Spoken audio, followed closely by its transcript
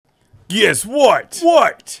Guess what?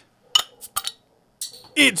 What?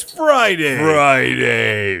 It's Friday.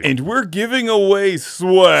 Friday. And we're giving away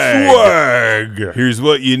swag. Here's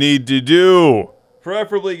what you need to do.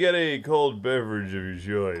 Preferably get a cold beverage of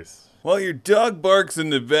your choice. While your dog barks in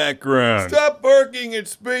the background, stop barking at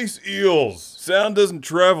space eels. Sound doesn't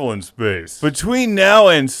travel in space. Between now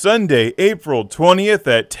and Sunday, April 20th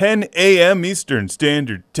at 10 a.m. Eastern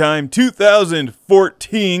Standard Time,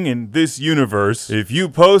 2014 in this universe, if you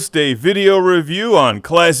post a video review on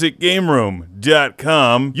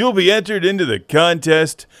classicgameroom.com, you'll be entered into the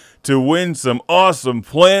contest to win some awesome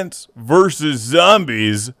Plants vs.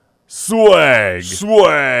 Zombies swag.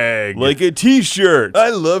 Like a t-shirt. I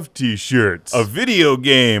love t-shirts. A video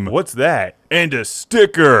game. What's that? And a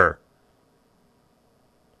sticker.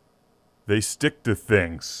 They stick to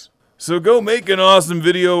things. So go make an awesome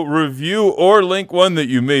video review or link one that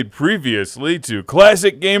you made previously to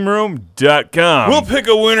classicgameroom.com. We'll pick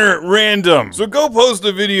a winner at random. So go post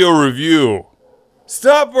a video review.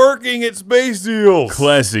 Stop working at Space Eels.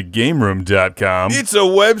 ClassicGameroom.com. It's a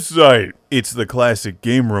website. It's the Classic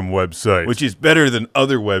Game Room website, which is better than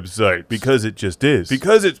other websites because it just is.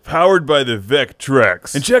 Because it's powered by the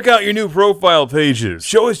Vectrex. And check out your new profile pages.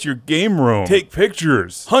 Show us your game room. Take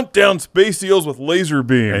pictures. Hunt down Space Eels with laser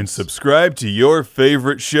beams. And subscribe to your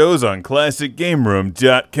favorite shows on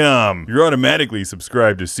ClassicGameroom.com. You're automatically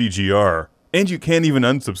subscribed to CGR. And you can't even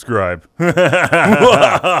unsubscribe.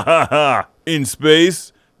 In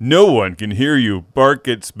space, no one can hear you bark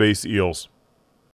at space eels.